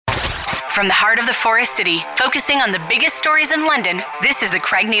From the heart of the Forest City, focusing on the biggest stories in London, this is the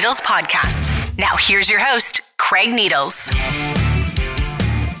Craig Needles Podcast. Now here's your host, Craig Needles.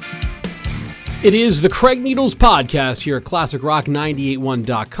 It is the Craig Needles Podcast here at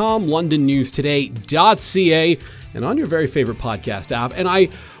ClassicRock981.com, LondonNewsToday.ca, and on your very favorite podcast app. And I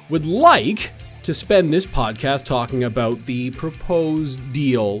would like to spend this podcast talking about the proposed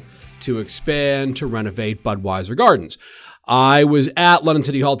deal to expand, to renovate Budweiser Gardens. I was at London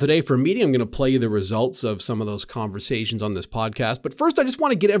City Hall today for a meeting. I'm going to play you the results of some of those conversations on this podcast. But first, I just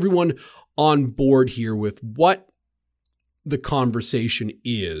want to get everyone on board here with what the conversation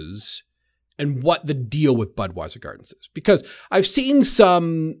is and what the deal with Budweiser Gardens is. Because I've seen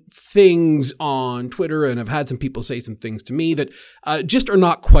some things on Twitter and I've had some people say some things to me that just are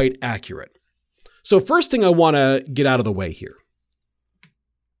not quite accurate. So first thing I want to get out of the way here,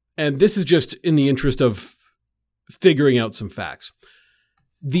 and this is just in the interest of figuring out some facts.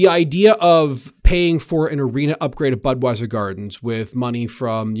 The idea of paying for an arena upgrade at Budweiser Gardens with money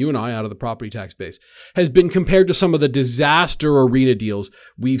from you and I out of the property tax base has been compared to some of the disaster arena deals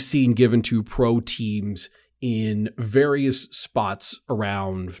we've seen given to pro teams in various spots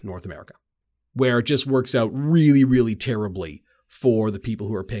around North America, where it just works out really, really terribly for the people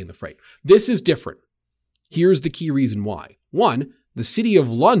who are paying the freight. This is different. Here's the key reason why. One, the City of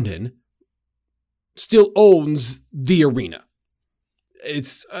London still owns the arena.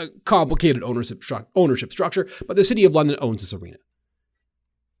 It's a complicated ownership structure, but the City of London owns this arena.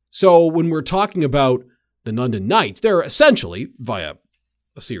 So when we're talking about the London Knights, they're essentially, via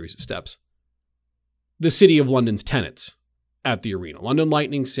a series of steps, the City of London's tenants at the arena. London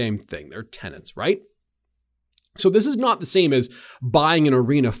Lightning, same thing. They're tenants, right? So this is not the same as buying an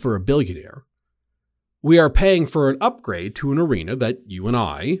arena for a billionaire. We are paying for an upgrade to an arena that you and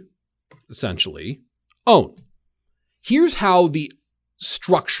I essentially own. Here's how the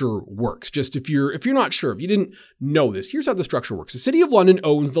structure works. Just if you're not sure, if you didn't know this, here's how the structure works. The City of London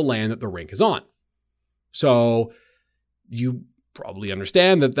owns the land that the rink is on. So you probably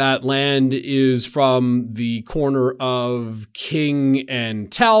understand that land is from the corner of King and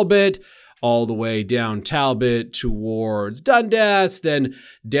Talbot all the way down Talbot towards Dundas, then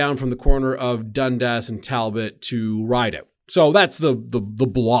down from the corner of Dundas and Talbot to Rideout. So that's the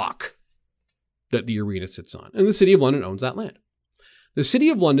block that the arena sits on. And the City of London owns that land. The City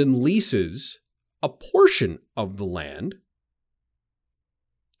of London leases a portion of the land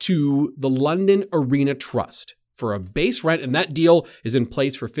to the London Arena Trust for a base rent, and that deal is in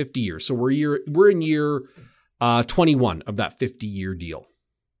place for 50 years. So we're in year 21 of that 50-year deal.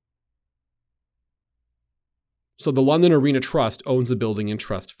 So the London Arena Trust owns the building in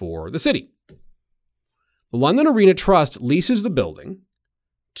trust for the city. The London Arena Trust leases the building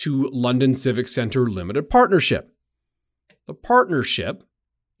to London Civic Centre Limited Partnership. The partnership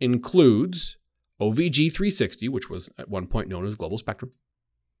includes OVG 360, which was at one point known as Global Spectrum,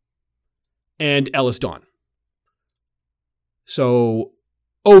 and Ellis Dawn. So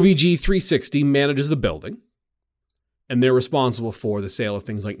OVG 360 manages the building, and they're responsible for the sale of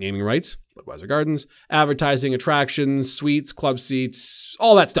things like naming rights, Budweiser Gardens, advertising, attractions, suites, club seats,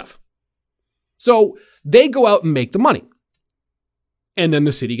 all that stuff. So they go out and make the money. And then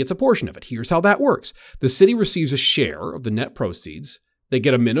the city gets a portion of it. Here's how that works. The city receives a share of the net proceeds. They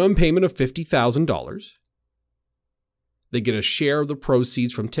get a minimum payment of $50,000. They get a share of the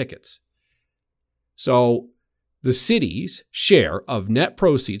proceeds from tickets. So the city's share of net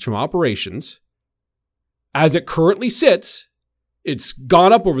proceeds from operations, as it currently sits, it's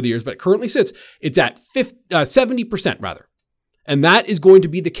gone up over the years, but it currently sits, it's at 70% rather. And that is going to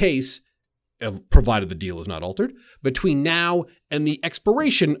be the case, provided the deal is not altered, between now and the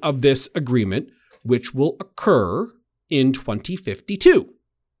expiration of this agreement, which will occur in 2052.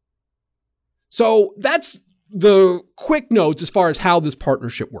 So that's the quick notes as far as how this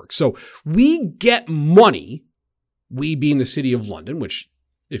partnership works. So we get money, we being the City of London, which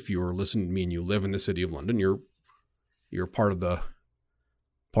if you're listening to me and you live in the City of London, you're part of the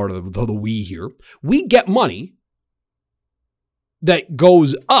we here. We get money that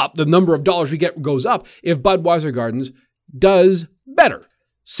goes up, the number of dollars we get goes up if Budweiser Gardens does better,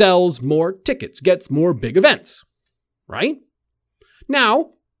 sells more tickets, gets more big events, right?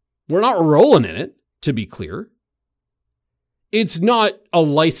 Now, we're not rolling in it, to be clear. It's not a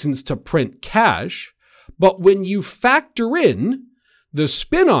license to print cash, but when you factor in the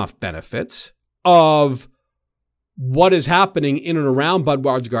spin-off benefits of what is happening in and around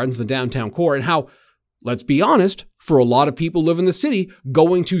Budweiser Gardens, the downtown core, and how, let's be honest, for a lot of people live in the city,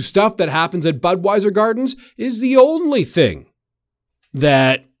 going to stuff that happens at Budweiser Gardens is the only thing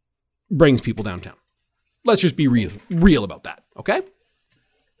that brings people downtown. Let's just be real about that, okay?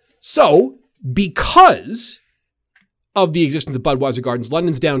 So, because of the existence of Budweiser Gardens,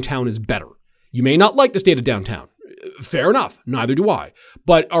 London's downtown is better. You may not like the state of downtown. Fair enough. Neither do I.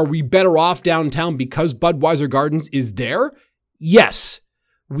 But are we better off downtown because Budweiser Gardens is there? Yes,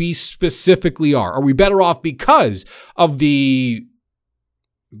 we specifically are. Are we better off because of the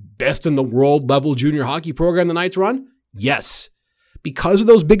best in the world level junior hockey program the Knights run? Yes. Because of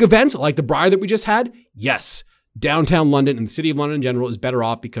those big events like the Briar that we just had? Yes. Downtown London and the City of London in general is better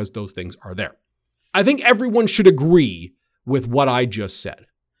off because those things are there. I think everyone should agree with what I just said.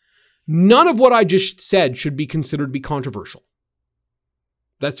 None of what I just said should be considered to be controversial.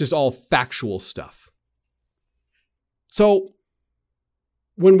 That's just all factual stuff. So,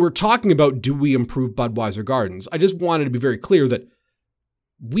 when we're talking about do we improve Budweiser Gardens, I just wanted to be very clear that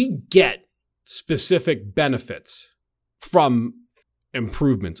we get specific benefits from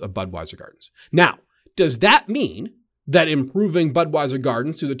improvements of Budweiser Gardens. Now, does that mean that improving Budweiser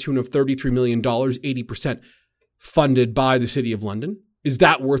Gardens to the tune of $33 million, 80% funded by the City of London, is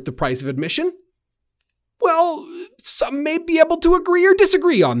that worth the price of admission? Well, some may be able to agree or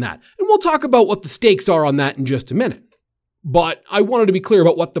disagree on that. And we'll talk about what the stakes are on that in just a minute. But I wanted to be clear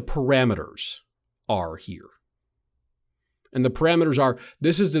about what the parameters are here. And the parameters are,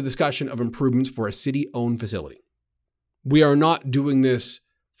 this is the discussion of improvements for a city-owned facility. We are not doing this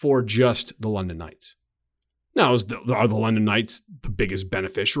for just the London Knights. Now, are the London Knights the biggest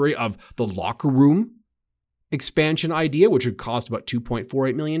beneficiary of the locker room expansion idea, which would cost about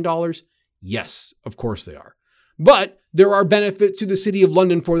 $2.48 million? Yes, of course they are. But there are benefits to the City of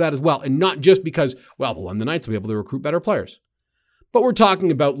London for that as well. And not just because, well, the London Knights will be able to recruit better players. But we're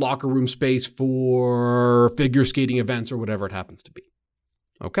talking about locker room space for figure skating events or whatever it happens to be.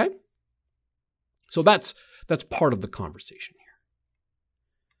 Okay? So that's part of the conversation here.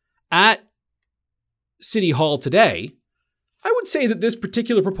 At City Hall today, I would say that this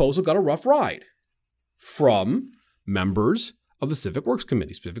particular proposal got a rough ride from members of the Civic Works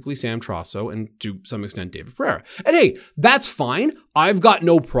Committee, specifically Sam Trosso and to some extent David Ferreira. And hey, that's fine. I've got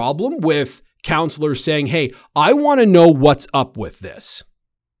no problem with councillors saying, hey, I want to know what's up with this.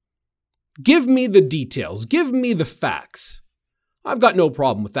 Give me the details. Give me the facts. I've got no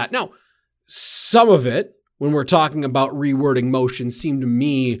problem with that. Now, some of it, when we're talking about rewording motions, seemed to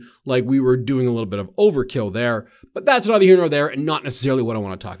me like we were doing a little bit of overkill there, but that's neither here nor there and not necessarily what I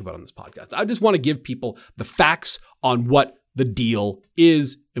want to talk about on this podcast. I just want to give people the facts on what the deal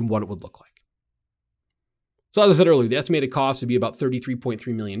is and what it would look like. So as I said earlier, the estimated cost would be about $33.3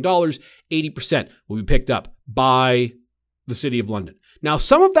 million. 80% will be picked up by the City of London. Now,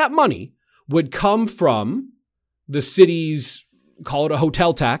 some of that money would come from the city's, call it a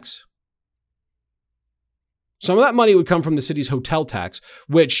hotel tax. Some of that money would come from the city's hotel tax,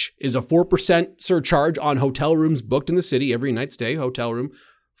 which is a 4% surcharge on hotel rooms booked in the city every night stay, hotel room,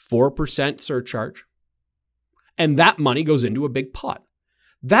 4% surcharge. And that money goes into a big pot.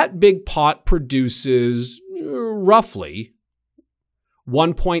 That big pot produces roughly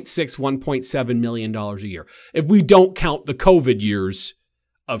 $1.6, $1.7 million a year. If we don't count the COVID years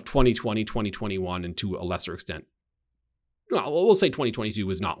of 2020, 2021, and to a lesser extent, well, we'll say 2022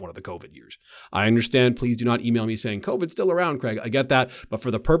 was not one of the COVID years. I understand. Please do not email me saying COVID's still around, Craig. I get that. But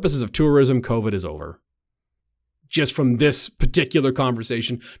for the purposes of tourism, COVID is over. Just from this particular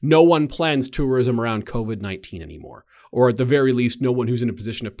conversation, no one plans tourism around COVID-19 anymore. Or at the very least, no one who's in a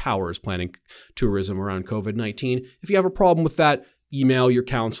position of power is planning tourism around COVID-19. If you have a problem with that, email your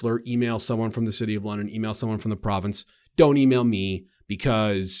counselor, email someone from the City of London, email someone from the province. Don't email me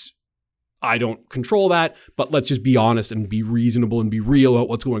because I don't control that, but let's just be honest and be reasonable and be real about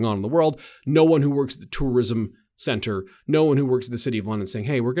what's going on in the world. No one who works at the tourism center, no one who works at the City of London saying,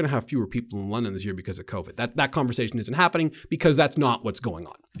 hey, we're going to have fewer people in London this year because of COVID. That conversation isn't happening because that's not what's going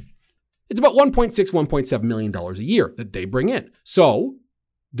on. It's about $1.6, $1.7 million a year that they bring in. So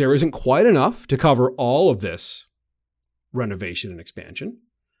there isn't quite enough to cover all of this renovation and expansion,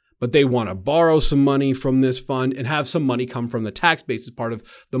 but they want to borrow some money from this fund and have some money come from the tax base as part of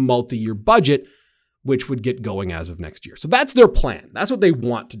the multi-year budget, which would get going as of next year. So that's their plan. That's what they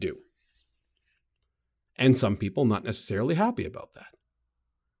want to do. And some people not necessarily happy about that.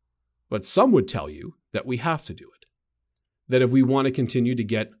 But some would tell you that we have to do it. That if we want to continue to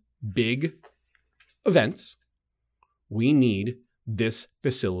get big events, we need this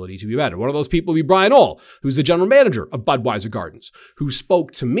facility to be better. One of those people would be Brian Ohl, who's the general manager of Budweiser Gardens, who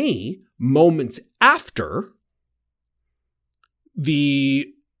spoke to me moments after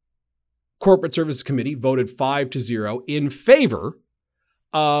the Corporate Services Committee voted 5-0 in favor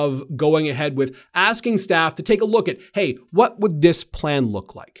of going ahead with asking staff to take a look at, hey, what would this plan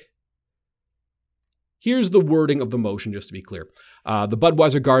look like? Here's the wording of the motion, just to be clear. The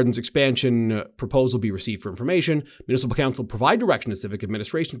Budweiser Gardens expansion proposal be received for information. Municipal Council provide direction to Civic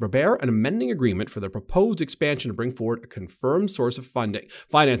Administration to prepare an amending agreement for the proposed expansion to bring forward a confirmed source of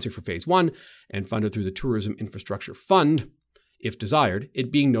financing for Phase 1 and funded through the Tourism Infrastructure Fund, if desired,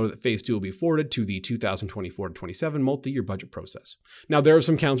 it being noted that Phase 2 will be forwarded to the 2024-27 multi-year budget process. Now, there are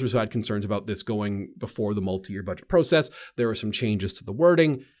some councillors who had concerns about this going before the multi-year budget process. There are some changes to the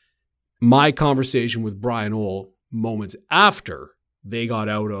wording. My conversation with Brian Ohl moments after they got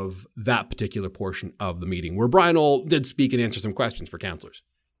out of that particular portion of the meeting, where Brian Ohl did speak and answer some questions for councillors.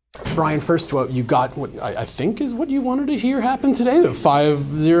 Brian, first, you got what I think is what you wanted to hear happen today, the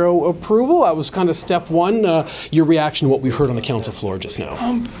 5-0 approval. That was kind of step one. Your reaction to what we heard on the council floor just now?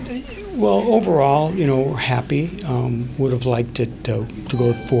 Well, overall, we're happy. Would have liked it to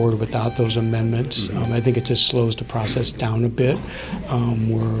go forward without those amendments. I think it just slows the process down a bit.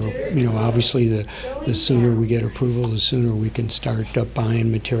 Obviously, the sooner we get approval, the sooner we can start buying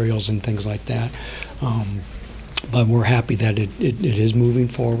materials and things like that. But we're happy that it is moving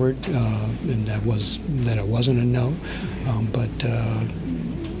forward, and that it wasn't a no. But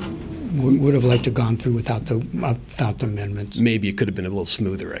would have liked to have gone through without the amendments. Maybe it could have been a little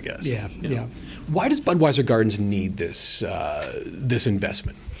smoother, I guess. Yeah. Why does Budweiser Gardens need this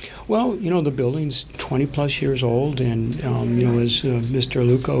investment? Well, the building's 20 plus years old, and as Mr.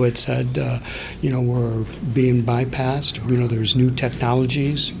 Luco had said, we're being bypassed. There's new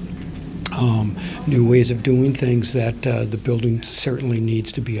technologies. New ways of doing things that the building certainly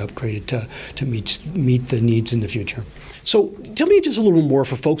needs to be upgraded to meet the needs in the future. So tell me just a little more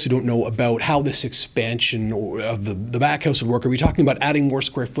for folks who don't know about how this expansion of the back house would work. Are we talking about adding more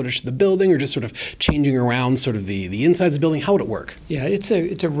square footage to the building, or just sort of changing around sort of the insides of the building? How would it work? Yeah, it's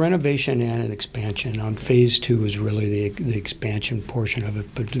a renovation and an expansion. Phase 2 is really the expansion portion of it,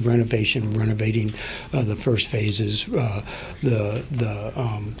 but the renovating the first phases, the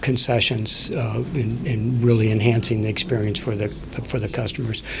concessions, and really enhancing the experience for the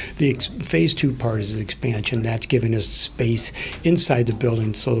customers. The Phase 2 part is the expansion. That's giving us space inside the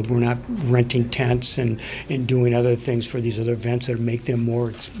building so that we're not renting tents and doing other things for these other events that make them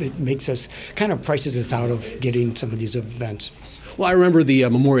more, it makes us, kind of prices us out of getting some of these events. Well, I remember the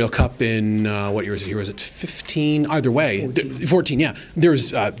Memorial Cup in, what year was it here? Was it 15? Either way. 14, yeah.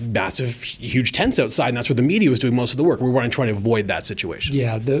 There's massive, huge tents outside, and that's where the media was doing most of the work. We were trying to avoid that situation.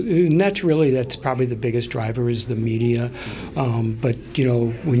 Yeah, and that's probably the biggest driver is the media. But,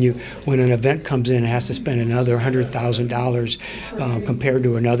 when an event comes in and has to spend another $100,000 compared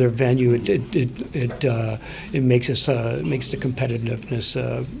to another venue, it makes the competitiveness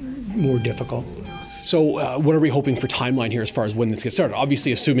more difficult. So what are we hoping for timeline here as far as when this gets started?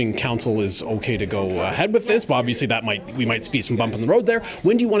 Obviously, assuming council is okay to go ahead with this, but obviously we might see some bump in the road there.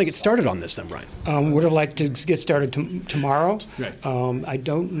 When do you want to get started on this then, Brian? Would have liked to get started tomorrow. Right. I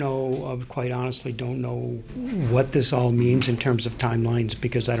don't know, quite honestly, don't know what this all means in terms of timelines,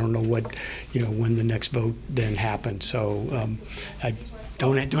 because I don't know when the next vote then happens. So I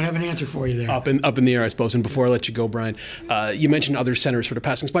don't have an answer for you there. Up in the air, I suppose. And before I let you go, Brian, you mentioned other centers sort of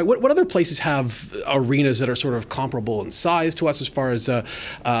passing us by. What other places have arenas that are sort of comparable in size to us as far as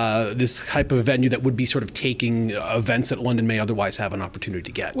this type of venue that would be sort of taking events that London may otherwise have an opportunity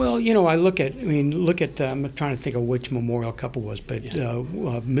to get? Well, look at I'm trying to think of which Memorial Cup it was, but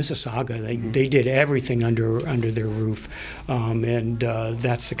Mississauga, they did everything under their roof, and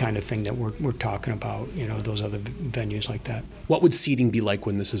that's the kind of thing that we're talking about. Those other venues like that. What would seating be like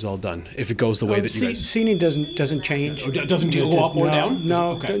when this is all done, if it goes the way that you guys? Seating doesn't change. It doesn't go up or down?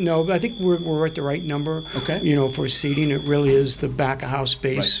 No, okay. No. I think we're at the right number. Okay. For seating, it really is the back of house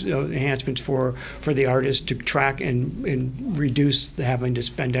space enhancements for the artists to track and reduce having to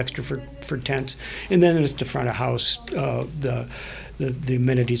spend extra for tents, and then it's the front of house, the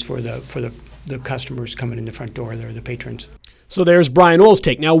amenities for the customers coming in the front door there, the patrons. So there's Brian Ohl's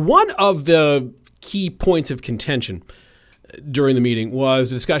take. Now, one of the key points of contention during the meeting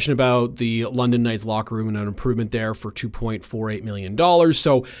was a discussion about the London Knights locker room and an improvement there for $2.48 million.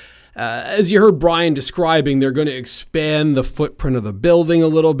 So as you heard Brian describing, they're going to expand the footprint of the building a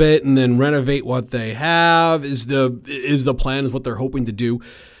little bit and then renovate what they have is the plan, is what they're hoping to do.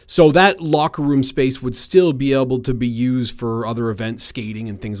 So that locker room space would still be able to be used for other events, skating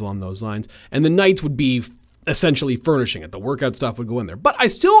and things along those lines. And the Knights would be essentially furnishing it. The workout stuff would go in there. But I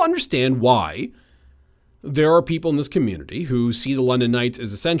still understand why there are people in this community who see the London Knights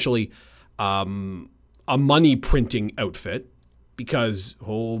as essentially a money printing outfit, because,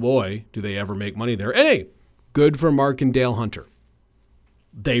 oh boy, do they ever make money there. And hey, good for Mark and Dale Hunter.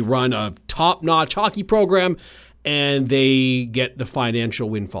 They run a top-notch hockey program, and they get the financial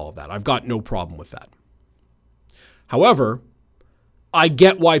windfall of that. I've got no problem with that. However, I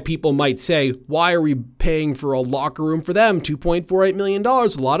get why people might say, why are we paying for a locker room for them? $2.48 million, a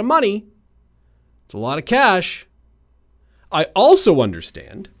lot of money. It's a lot of cash. I also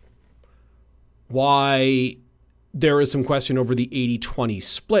understand why there is some question over the 80-20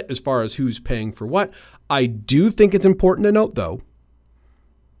 split as far as who's paying for what. I do think it's important to note, though,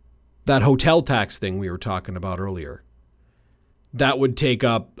 that hotel tax thing we were talking about earlier, that would take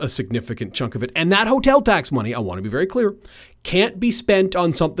up a significant chunk of it. And that hotel tax money, I want to be very clear, can't be spent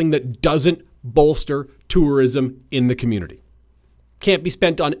on something that doesn't bolster tourism in the community. Can't be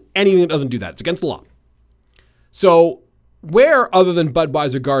spent on anything that doesn't do that. It's against the law. So where, other than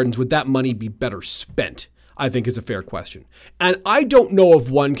Budweiser Gardens, would that money be better spent, I think is a fair question. And I don't know if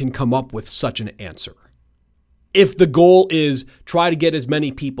one can come up with such an answer. If the goal is try to get as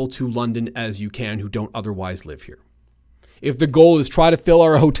many people to London as you can who don't otherwise live here. If the goal is try to fill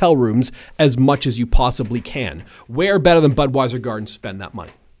our hotel rooms as much as you possibly can, where better than Budweiser Gardens to spend that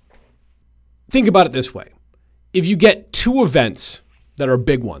money? Think about it this way. If you get two events that are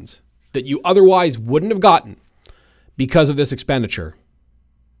big ones that you otherwise wouldn't have gotten because of this expenditure,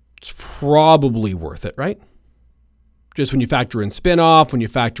 it's probably worth it, right? Just when you factor in spin-off, when you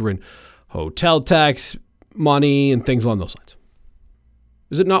factor in hotel tax money and things along those lines.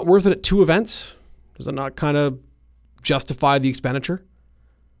 Is it not worth it at two events? Does it not kind of justify the expenditure?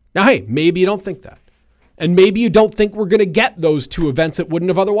 Now, hey, maybe you don't think that. And maybe you don't think we're going to get those two events that wouldn't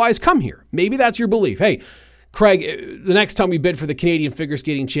have otherwise come here. Maybe that's your belief. Hey, Craig, the next time we bid for the Canadian Figure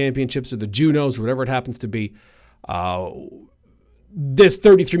Skating Championships or the Junos or whatever it happens to be, this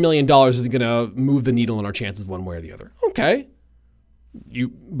 $33 million is going to move the needle in our chances one way or the other. Okay. You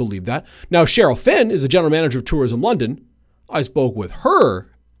believe that. Now, Cheryl Finn is the general manager of Tourism London. I spoke with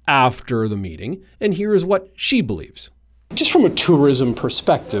her after the meeting, and here is what she believes. Just from a tourism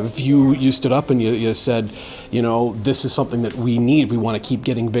perspective, you stood up and you said, this is something that we need. We want to keep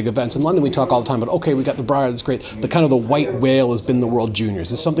getting big events. In London, we talk all the time about, okay, we got the Briar, that's great. The kind of the white whale has been the World Juniors.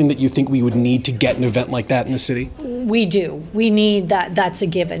 Is this something that you think we would need to get an event like that in the city? We do. We need that. That's a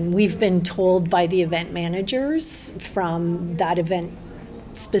given. We've been told by the event managers from that event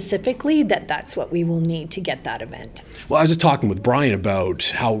specifically that that's what we will need to get that event. Well, I was just talking with Brian about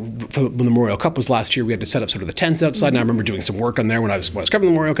how when the Memorial Cup was last year, we had to set up sort of the tents outside, and I remember doing some work on there when I was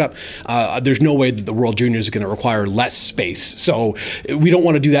covering the Memorial Cup. There's no way that the World Juniors is going to require less space, so we don't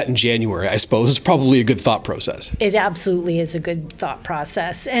want to do that in January, I suppose. It's probably a good thought process. It absolutely is a good thought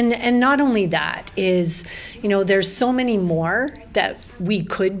process, and not only that is, there's so many more that we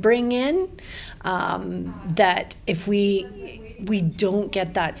could bring in that if we don't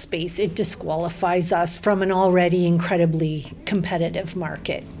get that space, it disqualifies us from an already incredibly competitive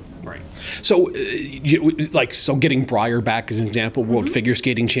market. Right. So, so getting Briar back as an example, World Figure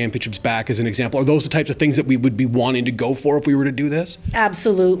Skating Championships back as an example, are those the types of things that we would be wanting to go for if we were to do this?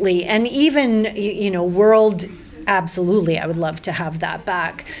 Absolutely. And even, World, absolutely, I would love to have that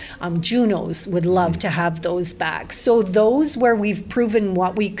back. Junos would love to have those back. So those where we've proven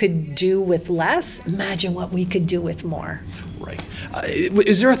what we could do with less, imagine what we could do with more. Right.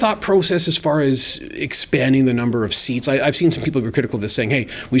 Is there a thought process as far as expanding the number of seats? I've seen some people be critical of this, saying, "Hey,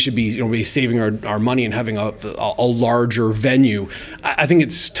 we should be saving our money and having a larger venue." I think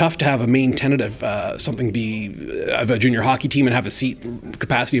it's tough to have a main tenet of something of a junior hockey team and have a seat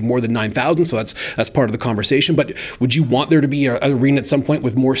capacity of more than 9,000. So that's part of the conversation. But would you want there to be an arena at some point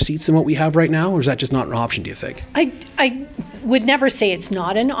with more seats than what we have right now, or is that just not an option? Do you think? I would never say it's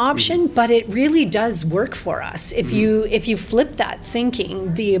not an option, but it really does work for us. If you flip that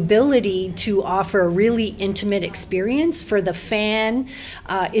thinking, the ability to offer a really intimate experience for the fan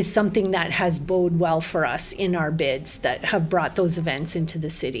is something that has bode well for us in our bids that have brought those events into the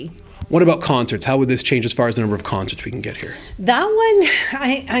city. What about concerts? How would this change as far as the number of concerts we can get here? That one,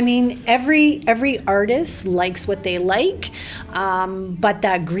 I mean, every artist likes what they like, but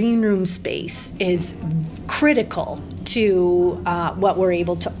that green room space is critical to what we're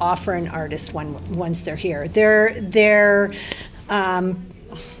able to offer an artist once they're here. Their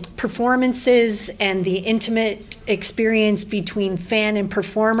performances and the intimate experience between fan and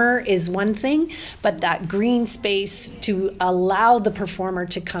performer is one thing, but that green space to allow the performer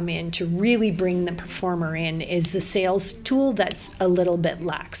to come in, to really bring the performer in, is the sales tool that's a little bit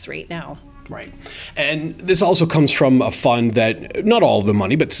lax right now. Right. And this also comes from a fund that, not all of the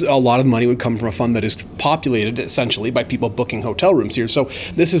money, but a lot of the money would come from a fund that is populated essentially by people booking hotel rooms here. So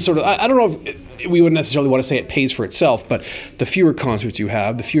this is sort of, I don't know if we wouldn't necessarily want to say it pays for itself, but the fewer concerts you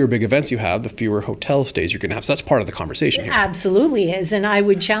have, the fewer big events you have, the fewer hotel stays you're going to have. So that's part of the conversation here. It absolutely is. And I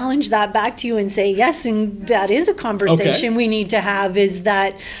would challenge that back to you and say, yes, and that is a conversation we need to have, is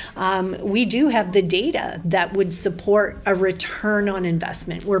that we do have the data that would support a return on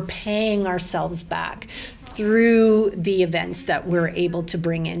investment. We're paying ourselves back through the events that we're able to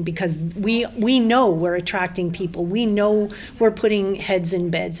bring in, because we know we're attracting people. We know we're putting heads in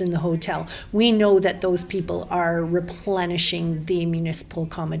beds in the hotel. We know that those people are replenishing the municipal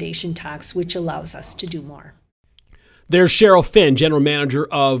accommodation tax, which allows us to do more. There's Cheryl Finn, General Manager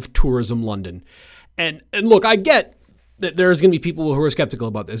of Tourism London. And look, I get that there's going to be people who are skeptical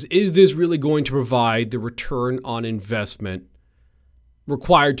about this. Is this really going to provide the return on investment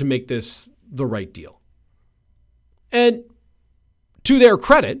required to make this the right deal? And to their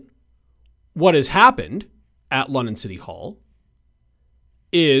credit, what has happened at London City Hall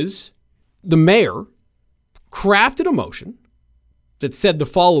is the mayor crafted a motion that said the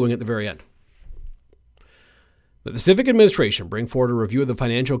following at the very end: that the Civic Administration bring forward a review of the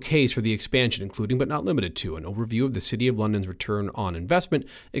financial case for the expansion, including but not limited to an overview of the City of London's return on investment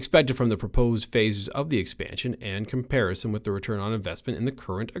expected from the proposed phases of the expansion and comparison with the return on investment in the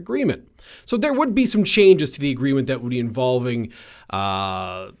current agreement. So there would be some changes to the agreement that would be involving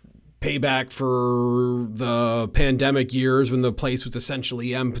payback for the pandemic years when the place was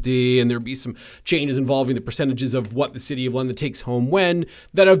essentially empty, and there'd be some changes involving the percentages of what the City of London takes home when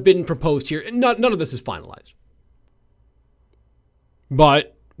that have been proposed here. And none of this is finalized.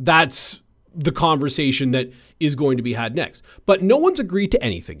 But that's the conversation that is going to be had next. But no one's agreed to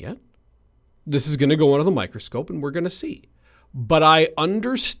anything yet. This is going to go under the microscope and we're going to see. But I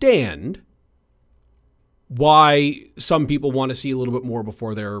understand why some people want to see a little bit more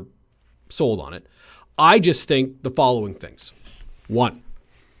before they're sold on it. I just think the following things. One,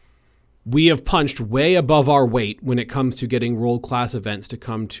 we have punched way above our weight when it comes to getting world-class events to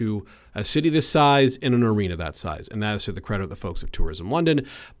come to a city this size in an arena that size. And that is to the credit of the folks of Tourism London.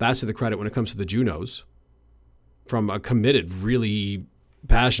 That's to the credit when it comes to the Junos, from a committed, really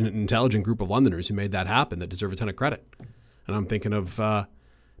passionate and intelligent group of Londoners who made that happen that deserve a ton of credit. And I'm thinking of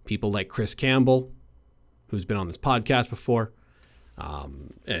people like Chris Campbell, who's been on this podcast before,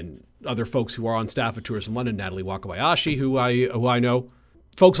 and other folks who are on staff at Tourism London, Natalie Wakabayashi, who I know.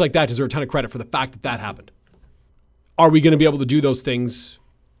 Folks like that deserve a ton of credit for the fact that that happened. Are we going to be able to do those things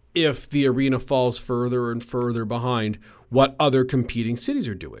if the arena falls further and further behind what other competing cities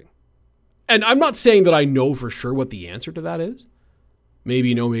are doing? And I'm not saying that I know for sure what the answer to that is.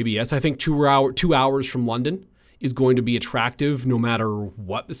 Maybe no, maybe yes. I think 2 hours from London is going to be attractive no matter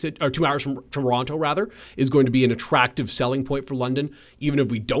what the city, or 2 hours from Toronto rather, is going to be an attractive selling point for London, even if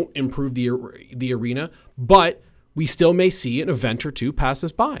we don't improve the arena. But we still may see an event or two pass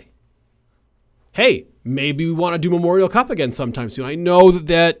us by. Hey, maybe we want to do Memorial Cup again sometime soon. I know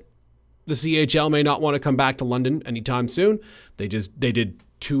that the CHL may not want to come back to London anytime soon. They did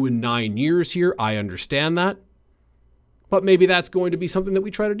 2 in 9 years here. I understand that. But maybe that's going to be something that we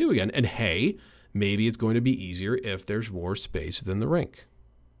try to do again. And hey, maybe it's going to be easier if there's more space within the rink.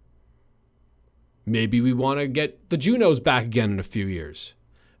 Maybe we want to get the Junos back again in a few years.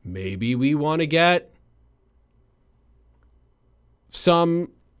 Maybe we want to get some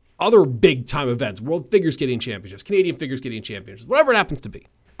other big time events, World Figure Skating Championships, Canadian Figure Skating Championships, whatever it happens to be.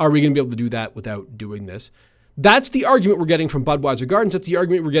 Are we going to be able to do that without doing this? That's the argument we're getting from Budweiser Gardens. That's the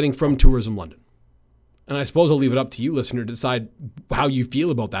argument we're getting from Tourism London. And I suppose I'll leave it up to you, listener, to decide how you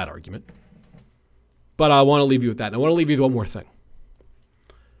feel about that argument. But I want to leave you with that. And I want to leave you with one more thing.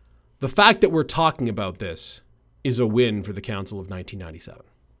 The fact that we're talking about this is a win for the Council of 1997.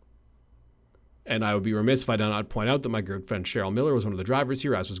 And I would be remiss if I did not point out that my good friend Cheryl Miller was one of the drivers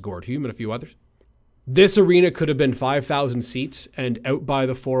here, as was Gord Hume and a few others. This arena could have been 5,000 seats and out by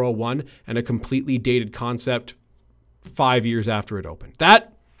the 401 and a completely dated concept 5 years after it opened.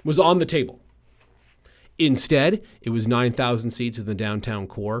 That was on the table. Instead, it was 9,000 seats in the downtown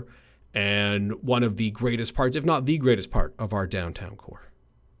core and one of the greatest parts, if not the greatest part, of our downtown core.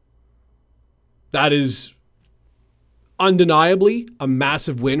 That is undeniably a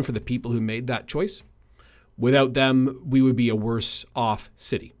massive win for the people who made that choice. Without them, we would be a worse off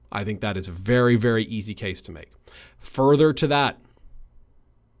city. I think that is a very, very easy case to make. Further to that,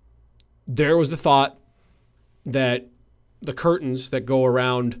 there was the thought that the curtains that go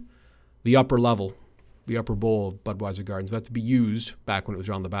around the upper level, the upper bowl of Budweiser Gardens, would have to be used, back when it was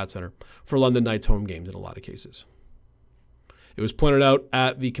around the Bat Center, for London Knights home games in a lot of cases. It was pointed out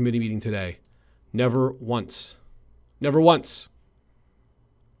at the committee meeting today. Never once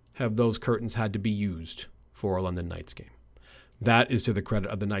have those curtains had to be used for a London Knights game. That is to the credit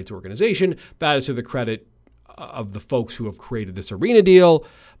of the Knights organization. That is to the credit of the folks who have created this arena deal.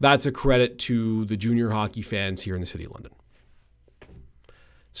 That's a credit to the junior hockey fans here in the City of London.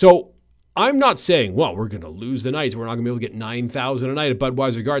 So I'm not saying, well, we're going to lose the Knights. We're not going to be able to get 9,000 a night at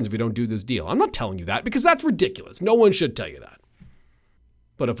Budweiser Gardens if we don't do this deal. I'm not telling you that because that's ridiculous. No one should tell you that.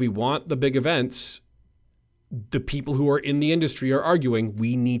 But if we want the big events, the people who are in the industry are arguing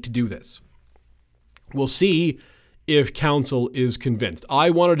we need to do this. We'll see if council is convinced.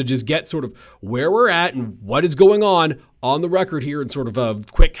 I wanted to just get sort of where we're at and what is going on the record here in sort of a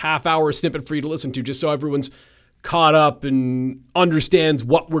quick half-hour snippet for you to listen to, just so everyone's caught up and understands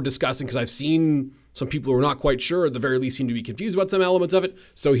what we're discussing, because I've seen some people who are not quite sure, at the very least seem to be confused about some elements of it.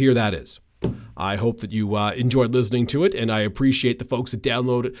 So here that is. I hope that you enjoyed listening to it, and I appreciate the folks that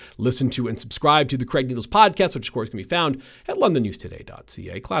download, listen to, and subscribe to the Craig Needles podcast, which of course can be found at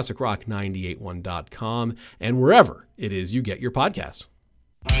londonnewstoday.ca, classicrock981.com, and wherever it is you get your podcasts.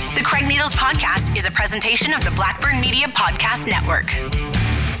 The Craig Needles podcast is a presentation of the Blackburn Media Podcast Network.